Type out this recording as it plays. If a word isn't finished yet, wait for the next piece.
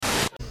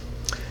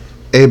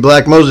Hey,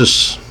 Black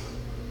Moses.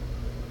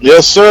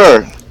 Yes,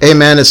 sir. Hey,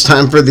 man, it's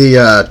time for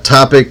the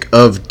topic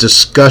of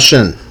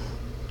discussion.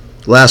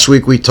 Last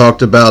week we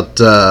talked about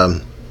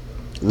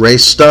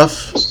race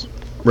stuff,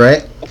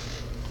 right?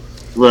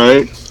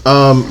 Right.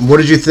 What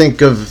did you think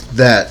of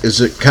that?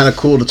 Is it kind of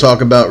cool to talk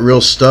about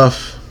real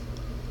stuff?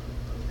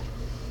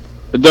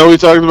 Don't we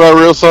talk about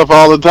real stuff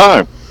all the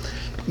time?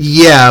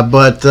 Yeah,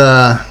 but,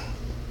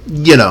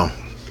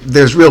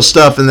 there's real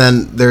stuff, and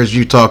then there's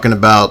you talking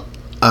about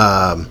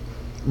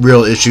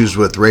real issues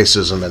with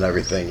racism and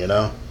everything,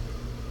 Yeah,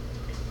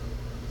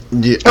 Oh,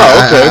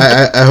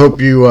 okay. I hope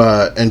you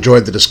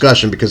enjoyed the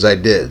discussion because I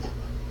did.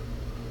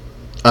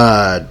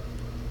 Like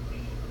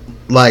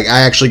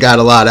I actually got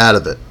a lot out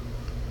of it,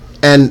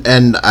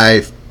 and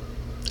I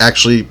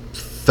actually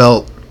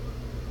felt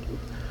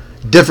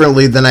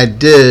differently than I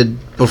did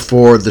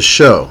before the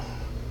show,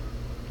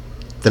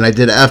 than I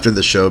did after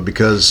the show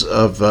because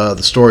of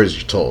the stories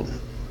you told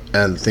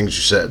and the things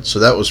you said. So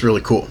that was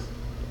really cool.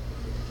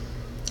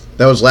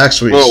 That was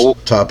last week's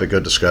topic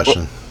of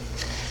discussion.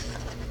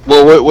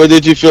 Well, what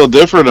did you feel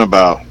different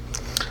about,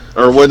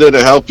 or what did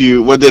it help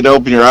you? What did it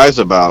open your eyes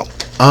about?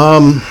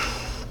 I'm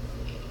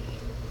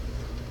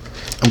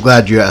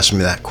glad you asked me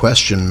that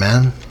question,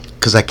 man,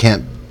 because I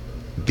can't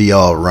be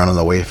all running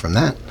away from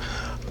that.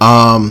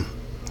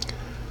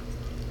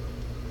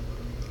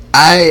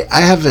 I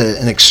have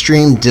an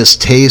extreme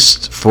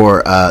distaste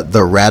for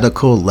the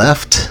radical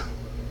left,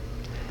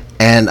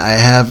 and I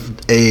have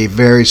a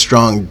very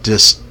strong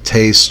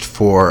distaste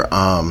for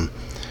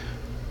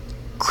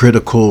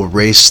critical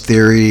race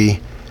theory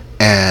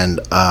and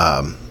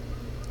a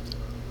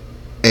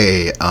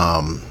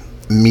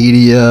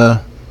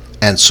media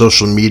and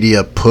social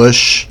media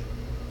push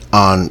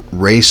on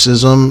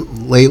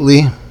racism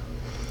lately,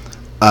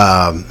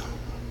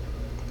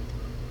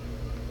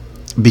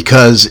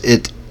 because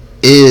it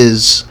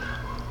is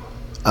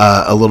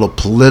a little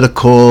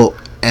political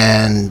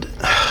and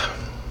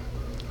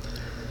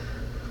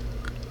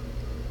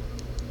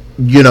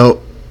you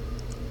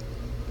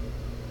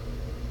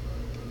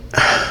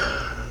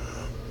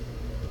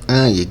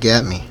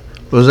got me.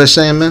 What was I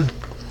saying, man?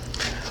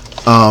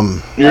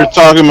 You're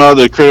talking about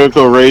the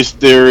critical race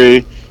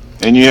theory,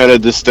 and you had a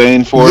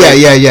disdain for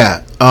it.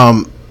 Yeah.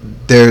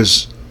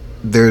 There's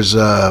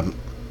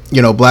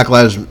Black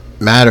Lives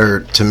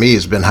Matter to me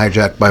has been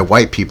hijacked by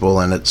white people,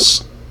 and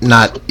it's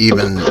not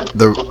even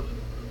the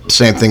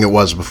same thing it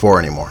was before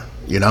anymore.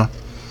 And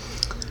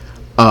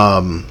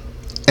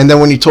then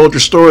when you told your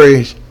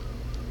story,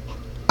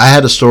 I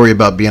had a story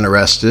about being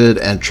arrested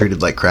and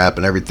treated like crap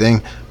and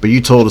everything, but you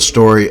told a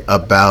story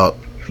about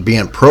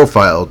being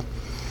profiled,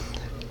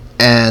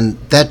 and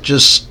that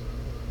just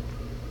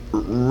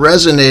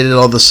resonated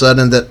all of a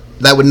sudden that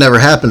would never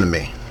happen to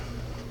me.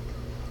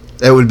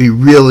 That would be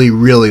really,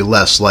 really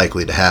less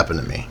likely to happen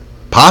to me.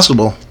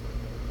 Possible.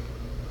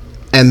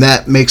 And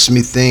that makes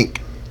me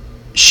think,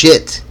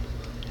 shit.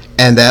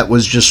 And that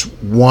was just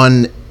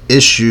one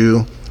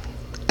issue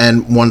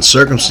and one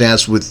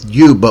circumstance with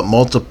you, but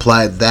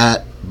multiply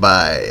that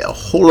by a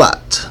whole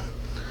lot.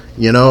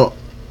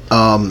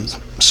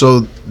 So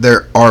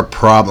there are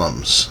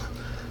problems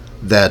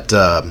that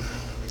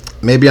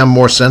maybe I'm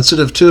more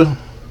sensitive to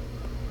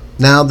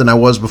now than I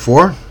was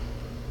before.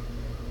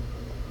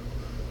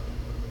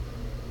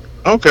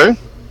 Okay.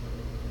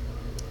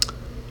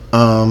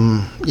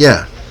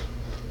 Yeah.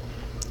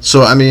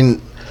 So I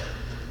mean,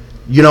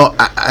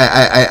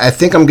 I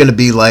think I'm gonna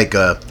be like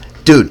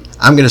dude.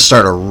 I'm gonna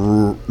start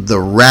the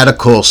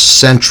radical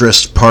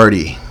centrist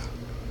party,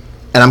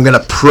 and I'm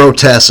gonna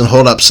protest and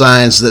hold up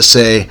signs that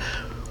say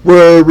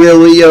we're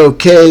really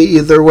okay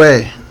either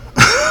way.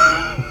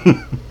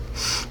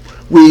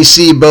 We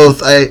see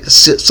both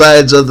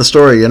sides of the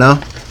story,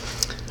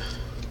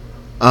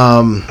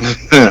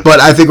 But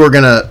I think we're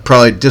gonna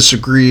probably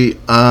disagree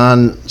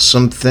on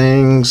some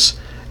things,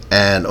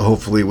 and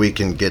hopefully we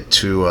can get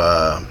to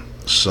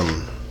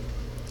some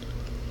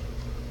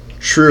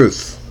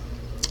truth.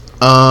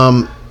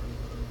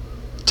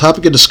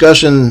 Topic of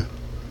discussion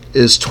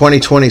is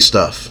 2020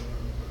 stuff.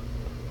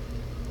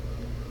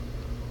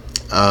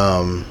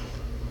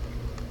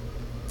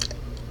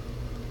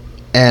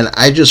 And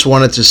I just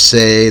wanted to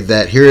say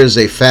that here is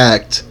a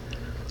fact.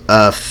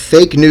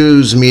 Fake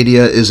news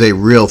media is a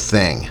real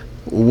thing.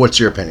 What's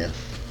your opinion?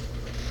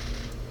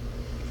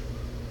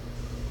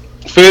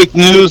 Fake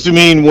news, you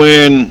mean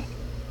when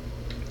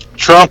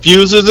Trump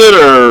uses it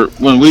or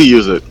when we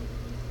use it?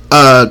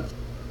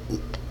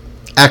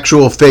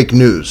 Actual fake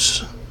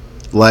news.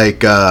 Like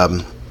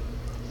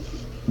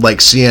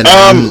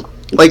CNN.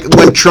 Like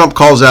when Trump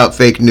calls out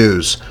fake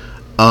news.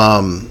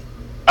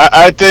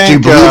 I think. Do you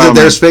believe that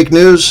there's fake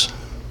news?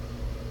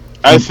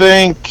 I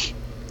think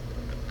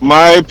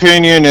my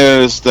opinion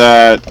is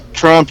that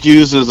Trump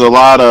uses a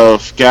lot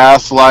of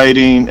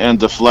gaslighting and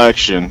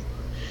deflection.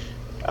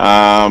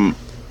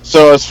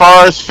 So as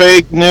far as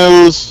fake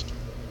news,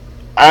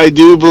 I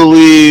do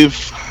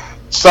believe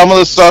some of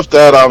the stuff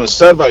that is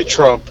said by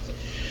Trump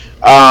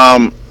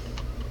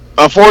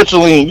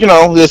unfortunately,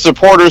 the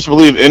supporters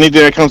believe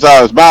anything that comes out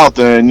of his mouth,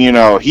 and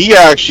he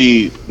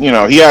actually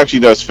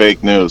does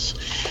fake news.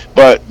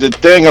 But the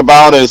thing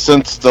about it is,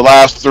 since the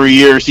last 3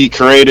 years, he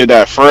created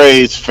that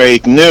phrase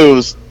 "fake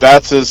news."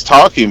 That's his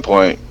talking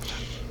point.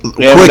 And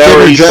Quick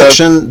whenever he says,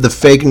 interjection: the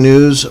fake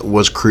news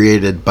was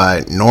created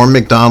by Norm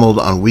Macdonald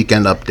on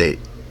Weekend Update.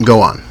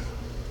 Go on.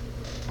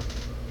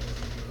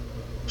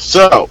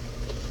 so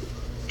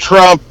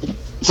Trump,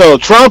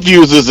 Trump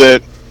uses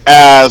it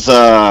as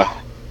got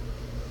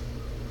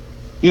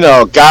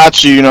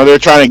you. They're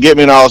trying to get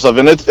me and all this stuff,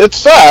 and it's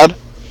sad.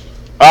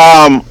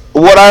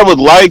 What I would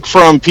like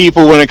from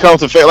people when it comes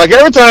to fake, like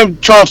every time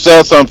Trump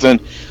says something,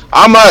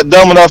 I'm not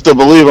dumb enough to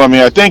believe him. I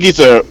mean, I think he's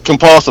a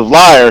compulsive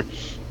liar,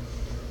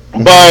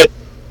 but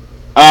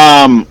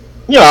I'm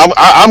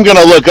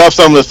gonna look up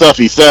some of the stuff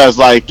he says.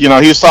 Like,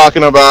 he's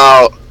talking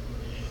about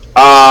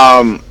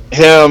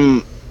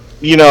him,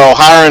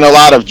 hiring a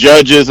lot of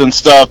judges and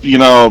stuff,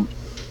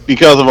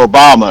 because of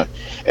Obama.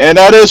 And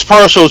that is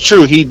partial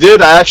true. He did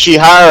actually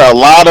hire a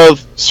lot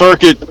of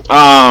circuit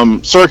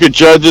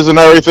judges and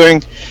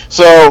everything.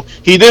 So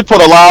he did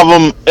put a lot of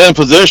them in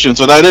position.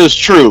 So that is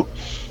true.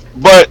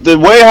 But the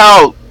way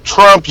how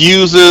Trump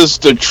uses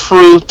the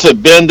truth to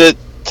bend it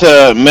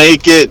to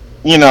make it,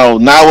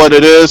 not what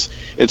it is,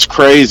 it's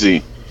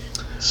crazy.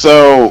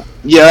 So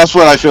yeah, that's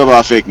what I feel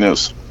about fake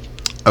news.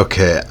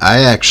 Okay,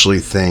 I actually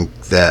think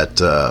that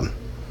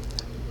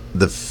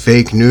the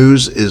fake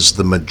news is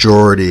the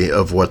majority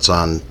of what's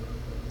on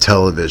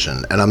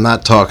television. And I'm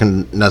not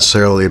talking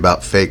necessarily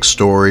about fake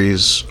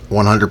stories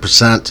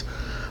 100%,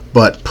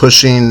 but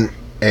pushing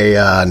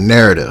a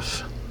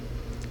narrative.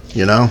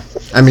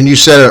 I mean, you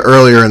said it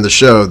earlier in the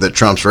show that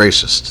Trump's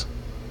racist.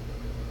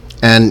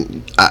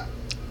 And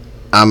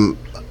I'm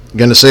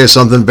going to say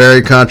something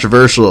very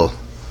controversial.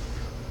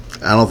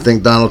 I don't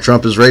think Donald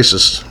Trump is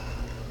racist.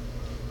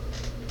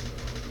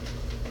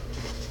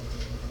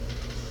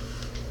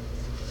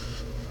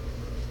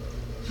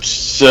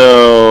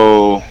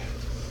 So,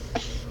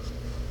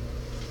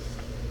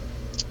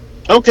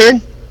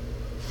 okay,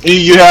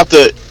 you have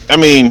to. I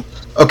mean,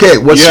 okay.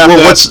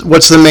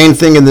 What's the main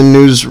thing in the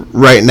news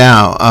right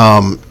now?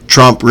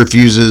 Trump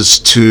refuses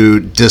to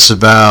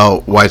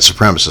disavow white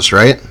supremacists.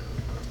 Right,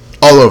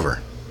 all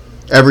over,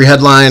 every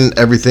headline,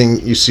 everything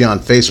you see on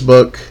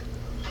Facebook.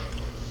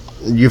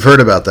 You've heard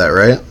about that,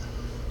 right?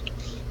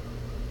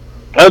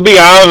 I'll be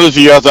honest with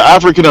you, as an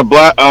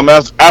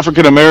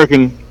African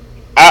American,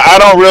 I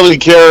don't really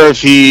care if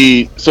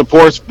he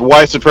supports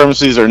white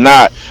supremacies or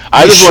not.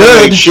 I just want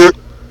to make sure.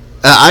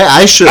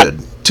 I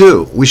should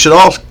too. We should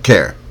all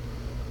care.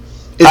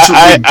 It's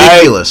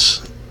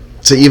ridiculous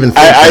to even think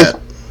that.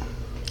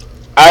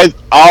 All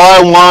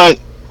I want,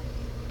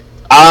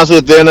 honestly,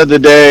 at the end of the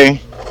day,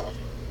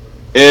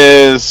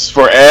 is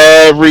for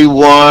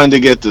everyone to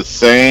get the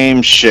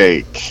same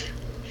shake.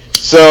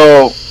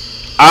 So,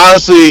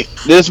 honestly,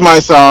 this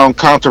might sound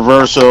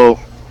controversial.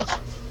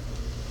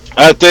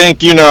 I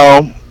think,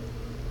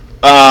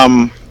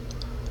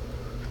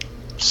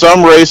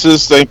 some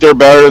races think they're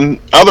better than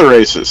other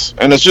races,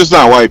 and it's just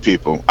not white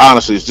people.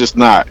 Honestly, it's just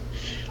not.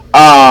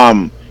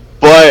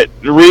 But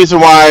the reason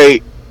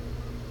why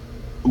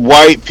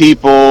white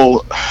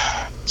people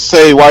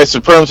say white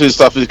supremacy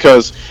stuff is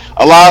because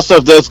a lot of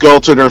stuff does go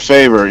to their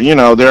favor.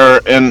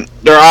 They're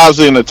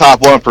obviously in the top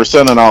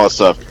 1% and all that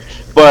stuff.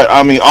 But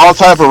I mean, all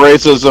type of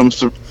racism,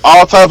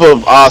 all type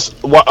of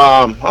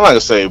I'm not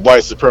gonna say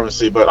white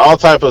supremacy, but all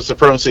type of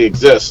supremacy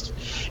exists.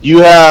 You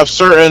have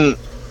certain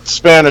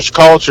Spanish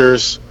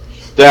cultures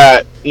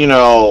that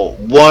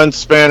one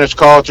Spanish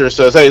culture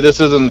says, "Hey, this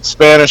isn't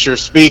Spanish you're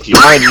speaking.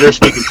 Mind you, you're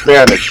speaking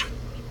Spanish,"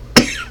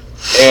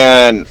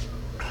 and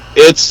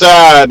it's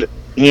sad,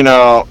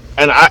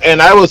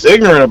 And I was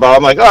ignorant about it.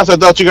 I'm like, oh, so I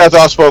thought you guys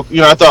all spoke.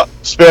 I thought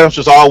Spanish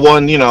was all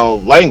one,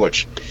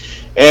 language.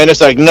 And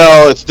it's like,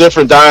 no, it's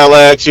different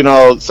dialects.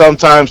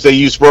 Sometimes they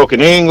use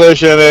broken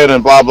English in it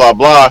and blah, blah,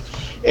 blah.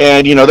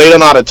 And, they don't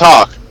know how to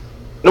talk.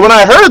 And when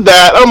I heard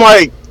that, I'm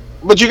like,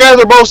 but you guys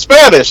are both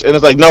Spanish. And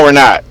it's like, no, we're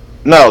not.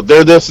 No,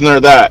 they're this and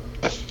they're that.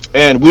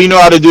 And we know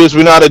how to do this,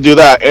 we know how to do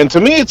that. And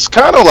to me, it's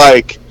kind of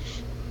like,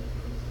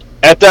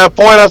 at that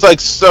point, I was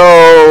like,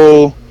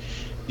 so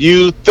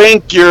you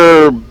think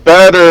you're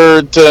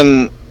better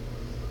than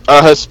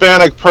a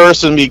Hispanic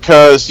person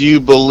because you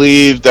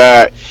believe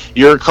that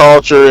your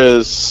culture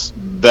is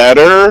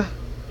better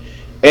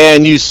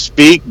and you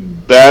speak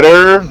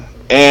better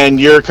and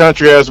your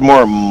country has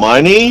more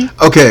money?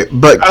 Okay,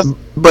 but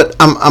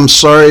I'm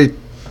sorry,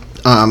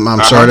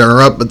 I'm sorry to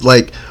interrupt, but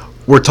like,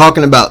 we're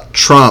talking about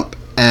Trump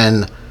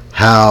and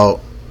how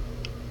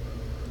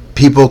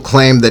people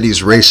claim that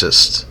he's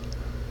racist,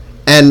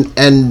 and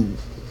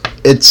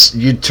it's,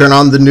 you turn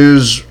on the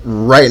news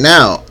right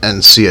now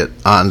and see it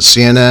on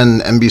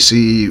CNN,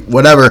 NBC,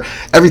 whatever,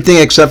 everything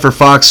except for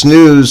Fox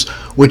News,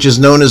 which is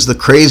known as the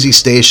crazy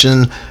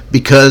station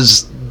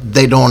because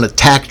they don't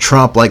attack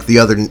Trump like the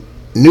other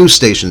news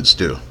stations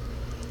do.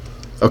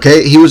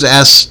 Okay, he was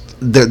asked,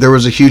 there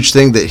was a huge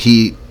thing that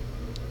he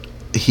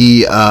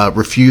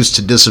refused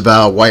to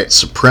disavow white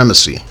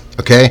supremacy.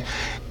 Okay,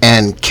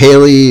 and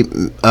Kayleigh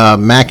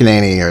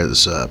McEnany, or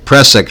this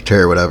press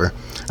secretary or whatever,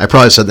 I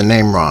probably said the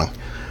name wrong,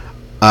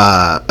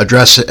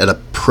 addressed it at a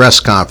press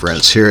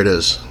conference. Here it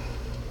is.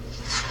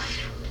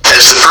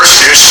 As the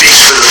person who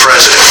speaks for the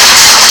president,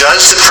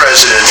 does the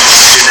president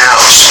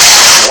denounce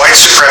white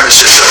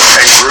supremacism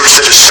and groups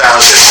that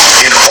espouse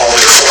it in all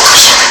their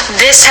forms?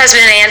 This has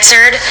been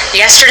answered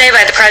yesterday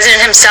by the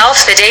president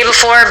himself, the day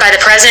before by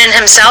the president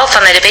himself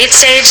on the debate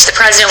stage. The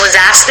president was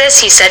asked this.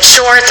 He said,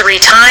 sure,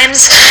 3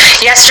 times.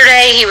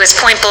 Yesterday, he was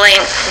point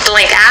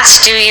blank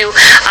asked, do you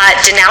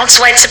denounce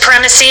white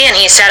supremacy? And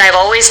he said, I've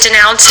always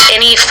denounced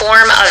any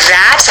form of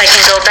that. I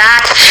can go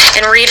back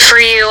and read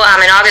for you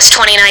in August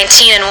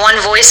 2019, in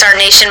one voice, our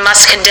nation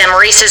must condemn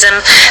racism,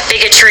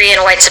 bigotry,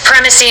 and white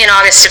supremacy. In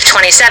August of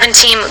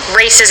 2017,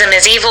 racism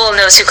is evil, and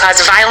those who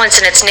cause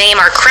violence in its name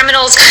are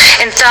criminals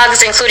and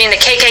thugs, including the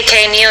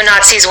KKK,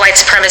 neo-Nazis, white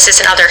supremacists,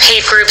 and other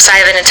hate groups.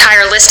 I have an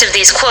entire list of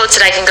these quotes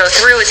that I can go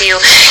through with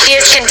you. He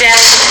has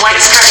condemned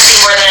white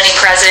supremacy more than any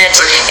president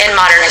in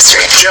modern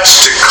history.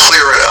 Just to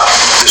clear it up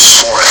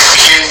this morning,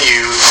 can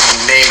you,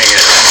 naming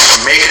it,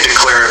 make a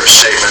declarative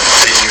statement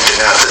that you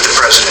denounce, that the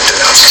president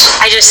denounces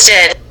it? I just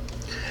did.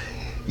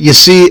 You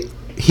see,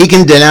 he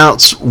can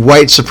denounce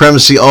white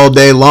supremacy all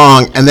day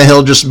long, and then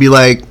he'll just be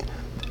like,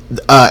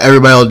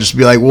 everybody will just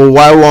be like, well,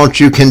 why won't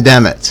you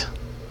condemn it?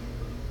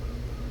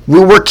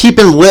 We're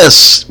keeping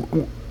lists.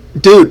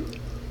 Dude,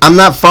 I'm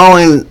not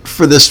falling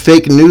for this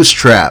fake news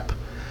trap.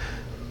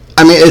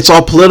 I mean, it's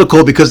all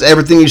political because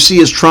everything you see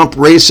is Trump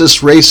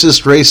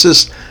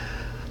racist.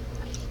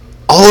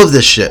 All of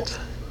this shit.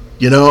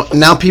 You know,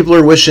 now people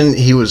are wishing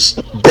he was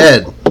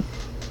dead.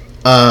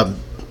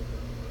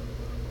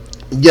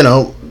 You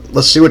know,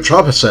 let's see what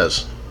Trump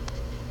says.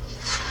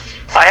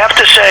 I have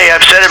to say,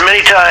 I've said it many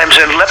times,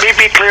 and let me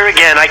be clear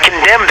again, I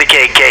condemn the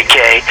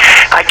KKK.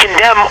 I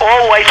condemn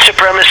all white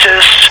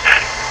supremacists.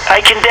 I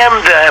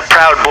condemn the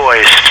Proud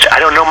Boys. I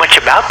don't know much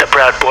about the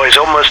Proud Boys,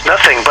 almost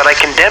nothing, but I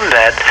condemn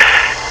that.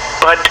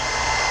 But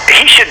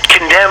he should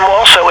condemn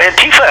also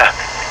Antifa.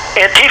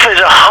 Antifa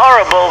is a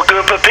horrible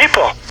group of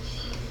people.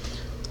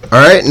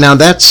 All right, now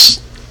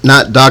that's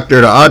not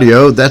doctored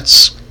audio.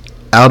 That's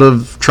out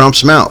of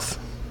Trump's mouth.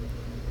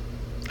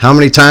 How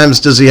many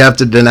times does he have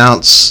to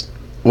denounce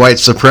white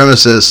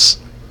supremacists?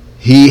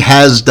 He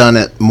has done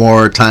it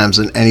more times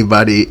than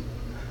anybody,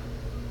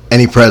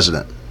 any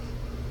president.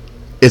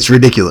 It's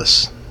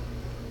ridiculous.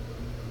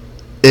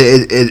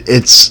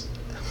 It's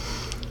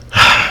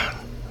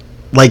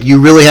like you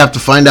really have to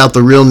find out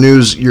the real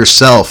news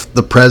yourself.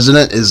 The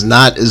president is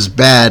not as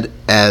bad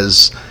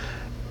as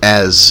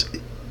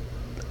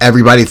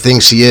everybody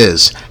thinks he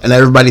is, and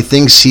everybody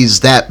thinks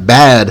he's that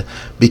bad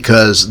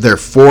because they're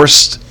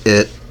forced.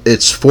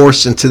 It's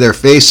forced into their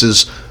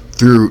faces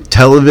through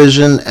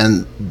television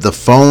and the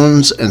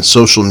phones and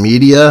social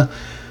media.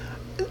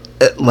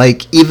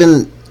 Like,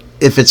 even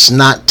if it's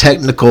not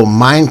technical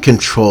mind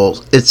control,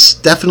 it's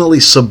definitely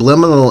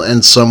subliminal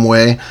in some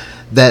way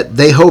that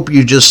they hope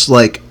you just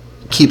like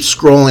keep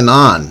scrolling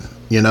on,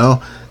 you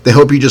know? They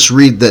hope you just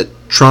read that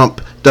Trump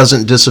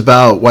doesn't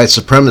disavow white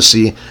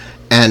supremacy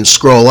and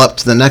scroll up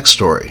to the next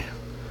story.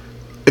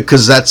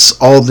 Because that's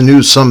all the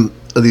news some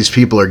of these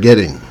people are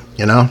getting,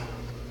 you know?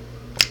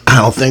 I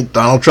don't think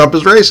Donald Trump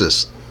is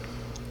racist.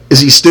 Is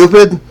he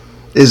stupid?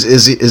 Is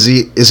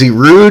he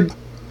rude?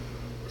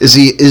 Is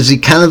he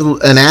kind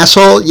of an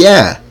asshole?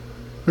 Yeah,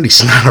 but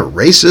he's not a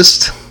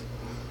racist.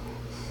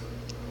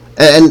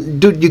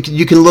 And dude,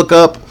 you can look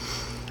up.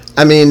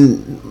 I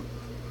mean,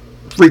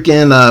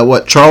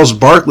 freaking Charles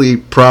Barkley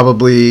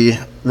probably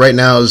right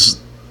now is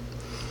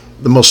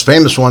the most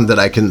famous one that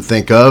I can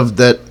think of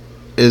that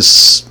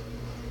is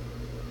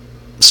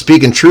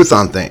speaking truth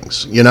on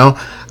things. You know,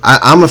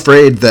 I'm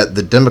afraid that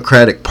the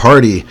Democratic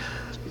Party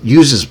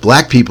uses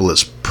black people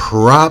as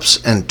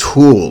props and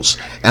tools,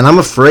 and I'm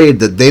afraid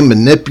that they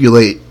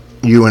manipulate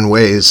you in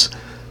ways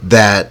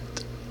that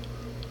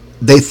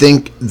they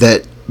think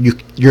that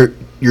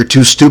you're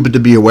too stupid to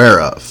be aware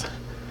of.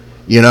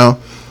 You know,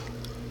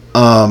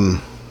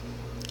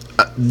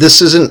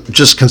 this isn't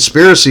just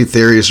conspiracy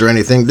theories or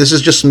anything. This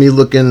is just me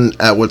looking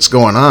at what's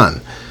going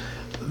on.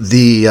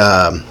 The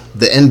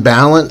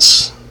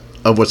imbalance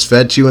of what's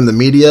fed to you in the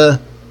media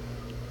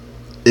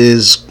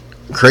is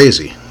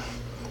crazy.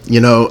 You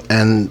know,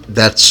 and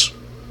that's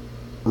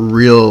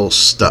real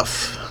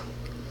stuff.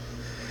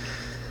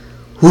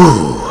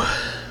 Whew.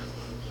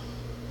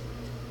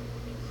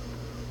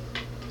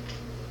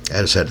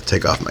 I just had to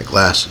take off my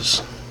glasses.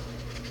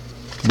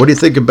 What do you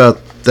think about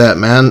that,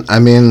 man? I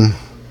mean,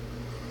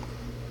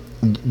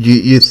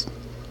 you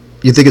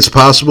think it's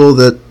possible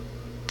that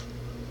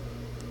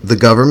the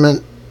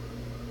government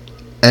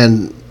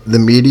and the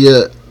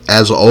media,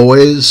 as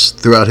always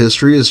throughout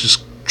history, is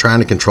just trying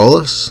to control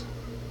us?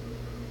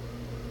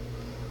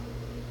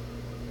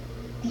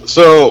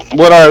 So,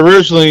 what I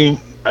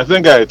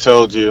think I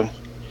told you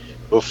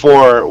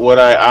before, what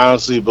I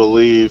honestly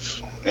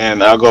believe,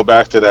 and I'll go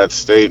back to that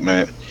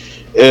statement,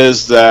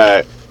 is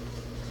that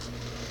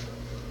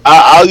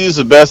I'll use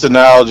the best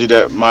analogy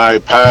that my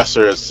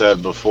pastor has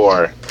said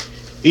before.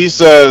 He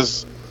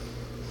says,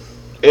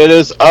 it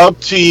is up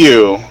to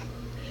you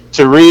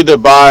to read the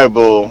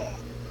Bible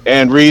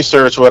and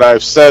research what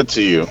I've said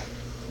to you.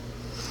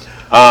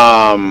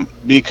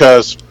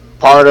 Because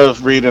part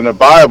of reading the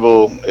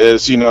Bible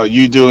is,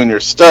 you doing your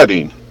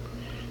studying.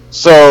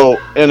 So,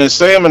 in the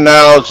same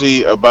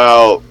analogy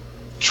about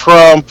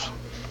Trump,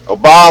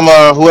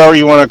 Obama, whoever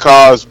you want to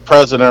call as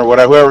president, or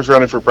whatever, whoever's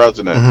running for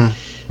president,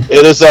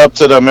 it is up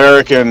to the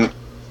American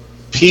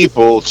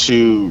people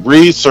to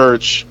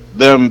research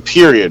them,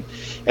 period,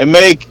 and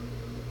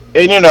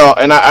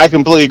I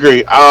completely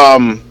agree.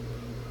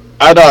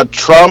 I thought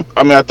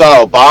I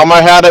thought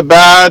Obama had it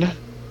bad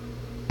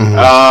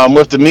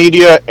with the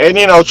media, and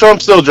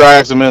Trump still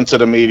drags them into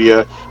the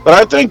media, but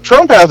I think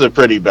Trump has it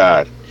pretty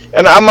bad.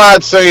 And I'm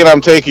not saying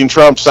I'm taking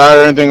Trump's side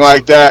or anything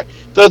like that.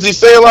 Does he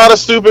say a lot of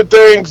stupid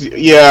things?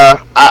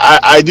 Yeah,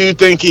 I do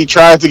think he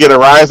tries to get a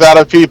rise out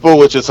of people,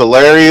 which is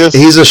hilarious.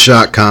 He's a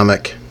shock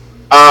comic.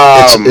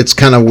 It's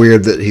kind of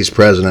weird that he's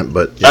president,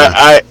 but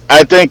yeah.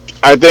 I think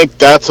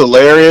that's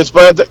hilarious.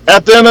 But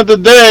at the end of the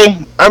day,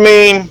 I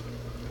mean,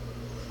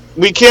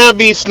 we can't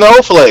be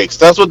snowflakes.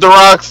 That's what The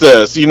Rock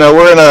says.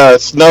 We're in a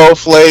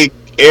snowflake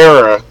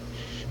era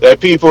that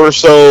people are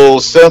so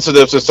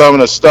sensitive to some of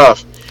the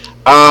stuff.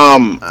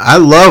 I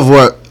love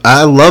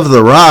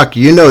The Rock.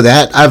 You know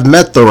that. I've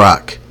met The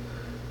Rock.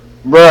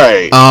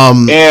 Right.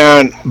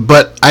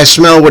 But I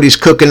smell what he's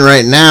cooking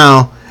right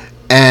now,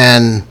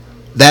 and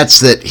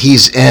that's that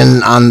he's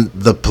in on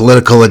the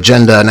political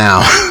agenda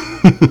now.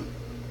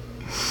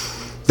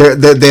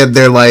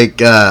 They're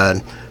like,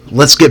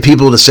 let's get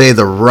people to say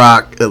The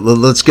Rock.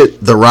 Let's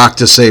get The Rock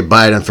to say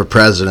Biden for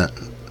president,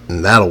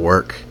 and that'll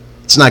work.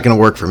 It's not going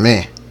to work for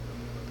me.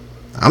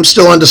 I'm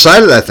still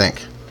undecided, I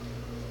think.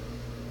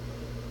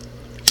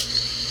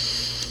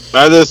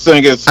 I just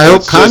think I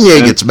hope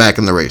Kanye gets back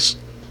in the race.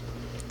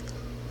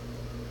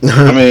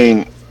 I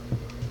mean,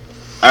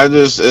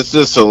 it's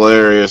just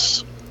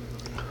hilarious.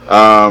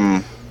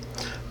 Well,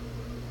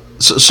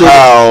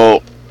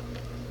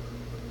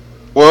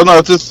 no,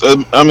 it's just,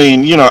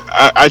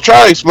 I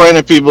try to explain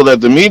to people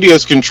that the media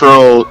is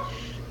controlled,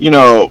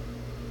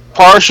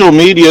 partial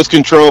media is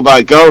controlled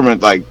by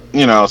government,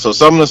 so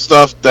some of the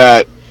stuff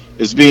that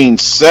is being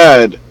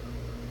said,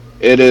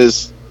 it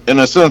is, in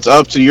a sense,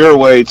 up to your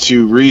way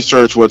to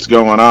research what's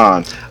going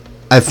on.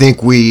 I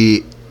think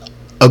we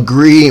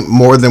agree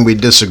more than we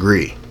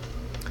disagree.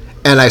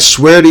 And I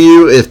swear to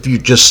you, if you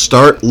just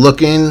start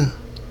looking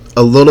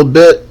a little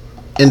bit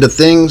into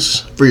things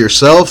for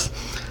yourself,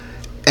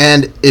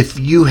 and if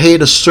you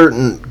hate a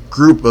certain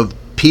group of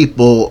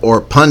people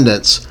or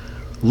pundits,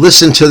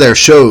 listen to their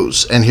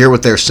shows and hear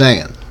what they're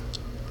saying.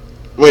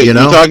 Wait, you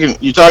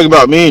talking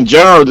about me in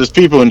general, or just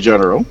people in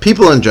general?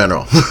 People in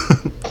general.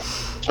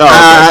 Okay.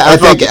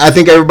 I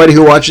think everybody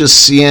who watches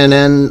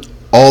CNN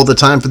all the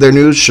time for their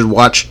news should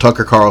watch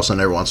Tucker Carlson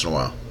every once in a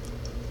while.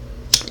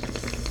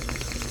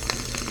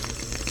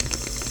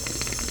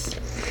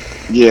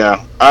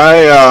 Yeah,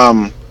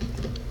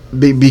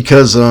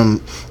 because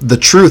the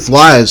truth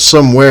lies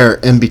somewhere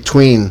in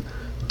between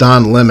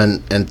Don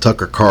Lemon and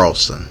Tucker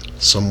Carlson,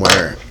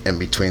 somewhere in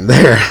between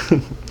there.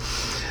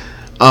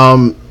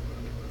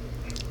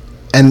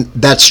 And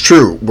that's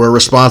true. We're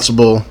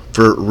responsible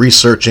for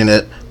researching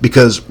it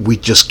because we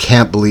just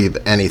can't believe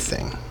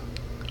anything.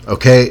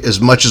 Okay? As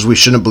much as we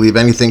shouldn't believe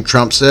anything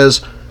Trump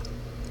says,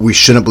 we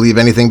shouldn't believe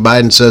anything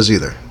Biden says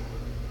either.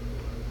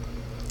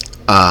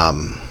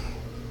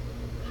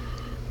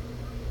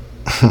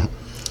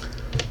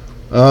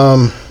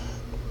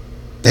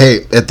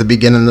 Hey, at the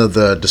beginning of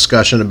the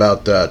discussion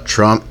about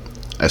Trump,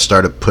 I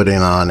started putting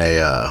on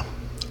a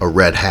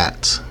red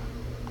hat,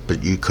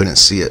 but you couldn't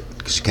see it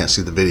because you can't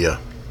see the video.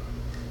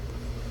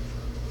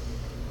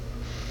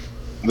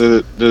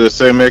 Did it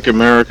say "Make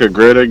America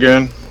Great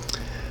Again"?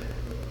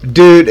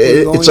 Dude,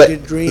 it's like to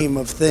dream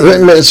of things.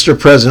 Mr.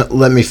 President,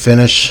 let me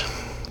finish,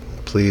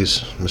 please.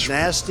 Mr.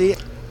 Nasty.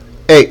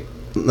 Hey,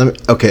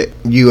 okay.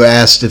 You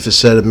asked if it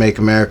said "Make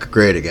America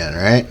Great Again,"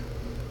 right?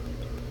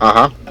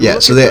 Yeah.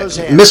 So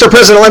Mr.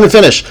 President, let me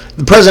finish.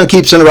 The president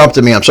keeps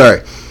interrupting me. I'm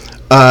sorry.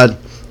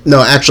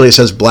 No, actually, it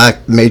says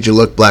 "Black made you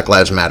look. Black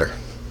Lives Matter,"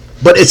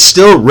 but it's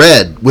still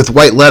red with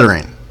white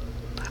lettering.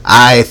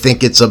 I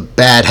think it's a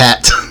bad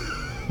hat.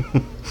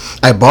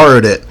 I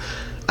borrowed it.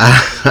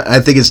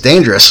 I think it's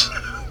dangerous.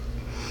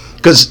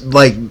 Because,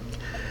 like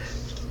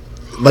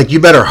you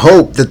better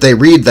hope that they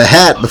read the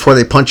hat before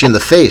they punch you in the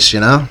face,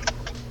 you know?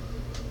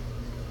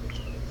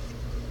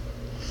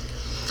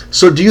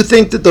 So do you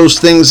think that those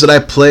things that I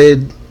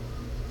played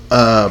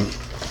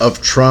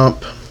of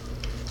Trump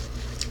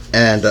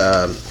and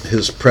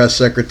his press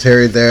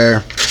secretary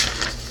there,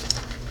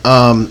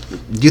 do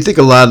you think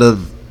a lot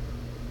of...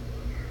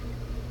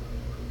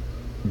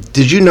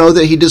 Did you know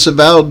that he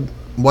disavowed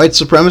white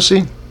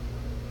supremacy?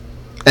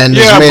 And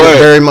has made it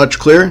very much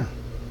clear?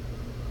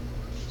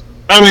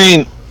 I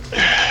mean,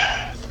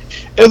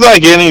 it's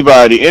like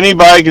anybody.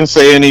 Anybody can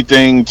say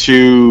anything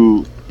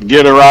to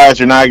get a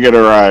rise or not get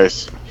a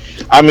rise.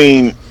 I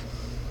mean,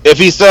 if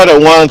he said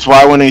it once,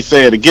 why wouldn't he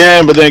say it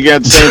again? But then again,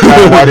 at the same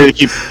time, why did he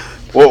keep...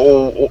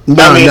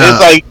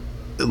 It's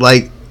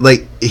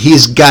like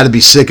he's got to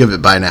be sick of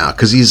it by now,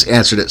 because he's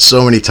answered it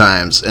so many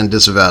times and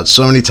disavowed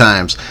so many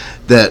times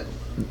that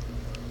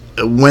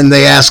when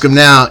they ask him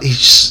now,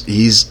 he's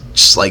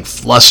just like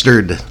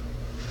flustered.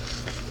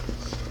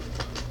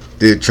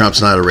 Dude,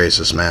 Trump's not a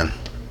racist, man.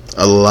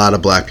 A lot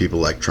of black people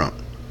like Trump.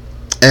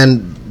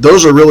 And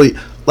those are really,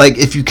 like,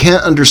 if you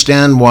can't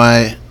understand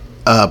why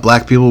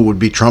black people would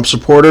be Trump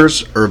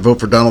supporters or vote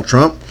for Donald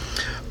Trump,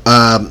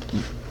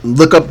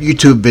 look up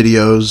YouTube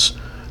videos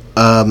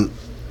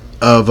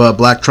of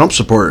black Trump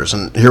supporters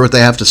and hear what they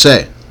have to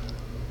say.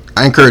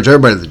 I encourage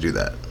everybody to do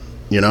that,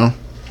 you know?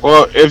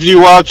 Well, if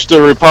you watch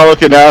the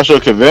Republican National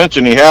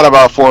Convention, he had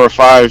about 4 or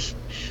 5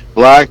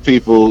 black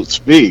people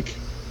speak.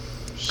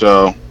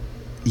 So,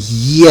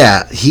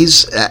 yeah,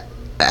 he's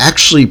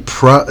actually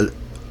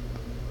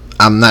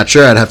I'm not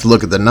sure. I'd have to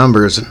look at the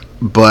numbers,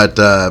 but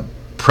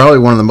probably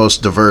one of the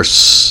most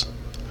diverse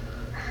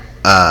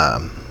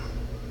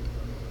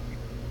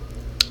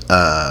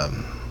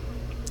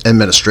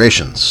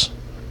administrations.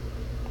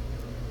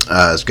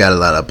 It's got a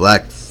lot of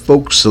black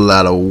folks, a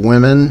lot of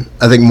women.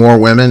 I think more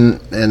women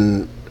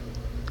in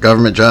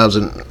government jobs,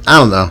 and I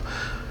don't know,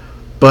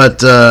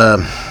 but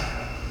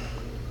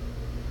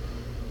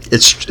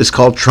it's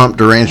called Trump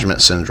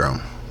derangement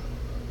syndrome,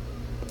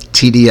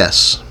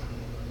 TDS.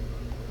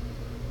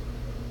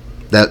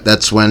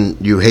 That's when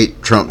you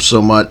hate Trump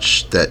so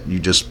much that you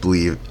just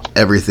believe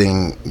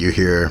everything you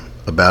hear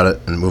about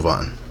it and move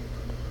on.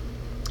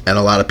 And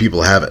a lot of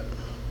people have it.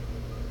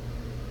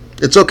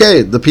 It's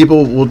okay. The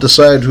people will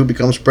decide who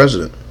becomes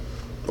president.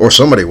 Or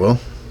somebody will.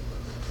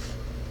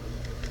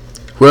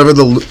 Whoever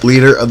the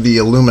leader of the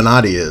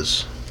Illuminati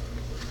is.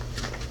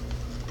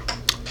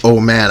 Oh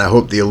man, I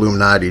hope the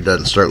Illuminati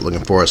doesn't start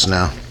looking for us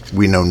now.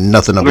 We know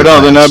nothing about it.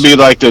 No, then that'd be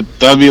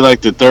like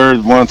the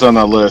third ones on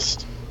the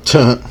list.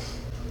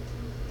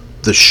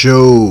 The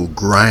show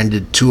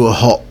grinded to a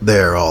halt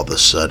there all of a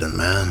sudden,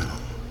 man.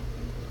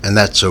 And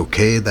that's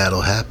okay.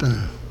 That'll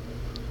happen.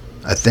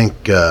 I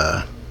think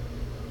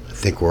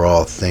we're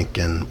all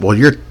thinking, well,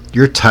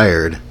 you're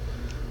tired,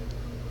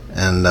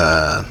 and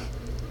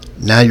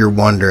now you're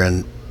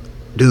wondering,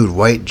 dude,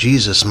 white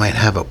Jesus might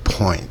have a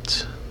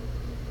point.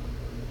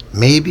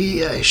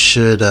 Maybe I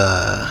should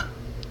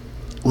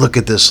look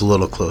at this a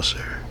little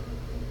closer.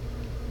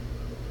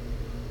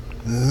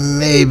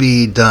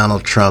 Maybe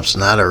Donald Trump's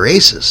not a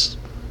racist.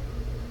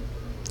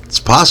 It's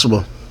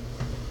possible.